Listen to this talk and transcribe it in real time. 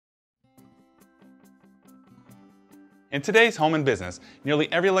In today's home and business,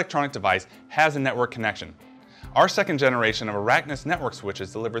 nearly every electronic device has a network connection. Our second generation of Araknis network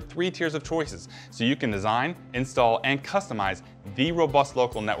switches deliver 3 tiers of choices, so you can design, install, and customize the robust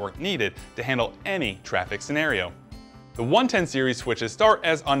local network needed to handle any traffic scenario. The 110 series switches start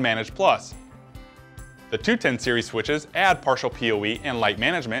as Unmanaged Plus. The 210 series switches add partial PoE and Lite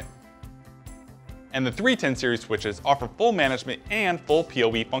management, and the 310 series switches offer full management and full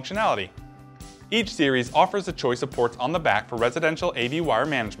PoE functionality. Each series offers a choice of ports on the back for residential AV wire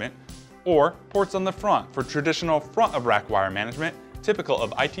management, or ports on the front for traditional front-of-rack wire management, typical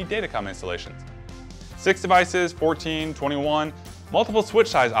of IT datacom installations. 6 devices, 14, 21, multiple switch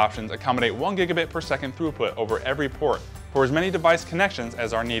size options accommodate 1 gigabit per second throughput over every port for as many device connections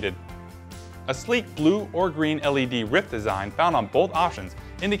as are needed. A sleek blue or green LED rift design found on both options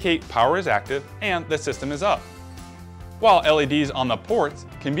indicate power is active and the system is up, while LEDs on the ports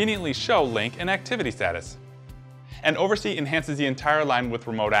conveniently show link and activity status. And Oversee enhances the entire line with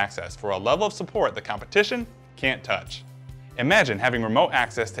remote access for a level of support the competition can't touch. Imagine having remote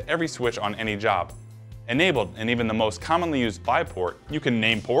access to every switch on any job. Enabled in even the most commonly used by port, you can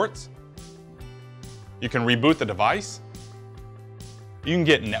name ports, you can reboot the device, you can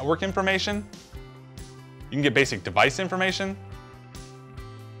get network information, you can get basic device information,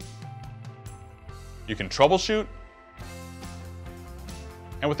 you can troubleshoot,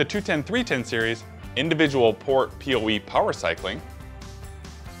 and with the 210/310 series, individual port PoE power cycling,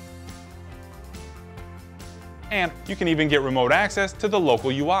 and you can even get remote access to the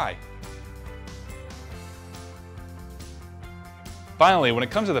local UI. Finally, when it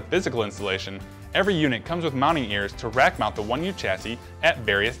comes to the physical installation, every unit comes with mounting ears to rack mount the 1U chassis at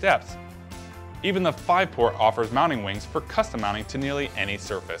various depths. Even the 5-port offers mounting wings for custom mounting to nearly any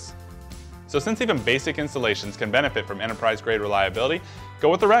surface. So since even basic installations can benefit from enterprise-grade reliability, go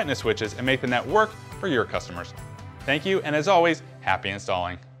with the Araknis switches and make the net work for your customers. Thank you, and as always, happy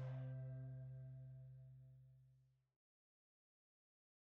installing.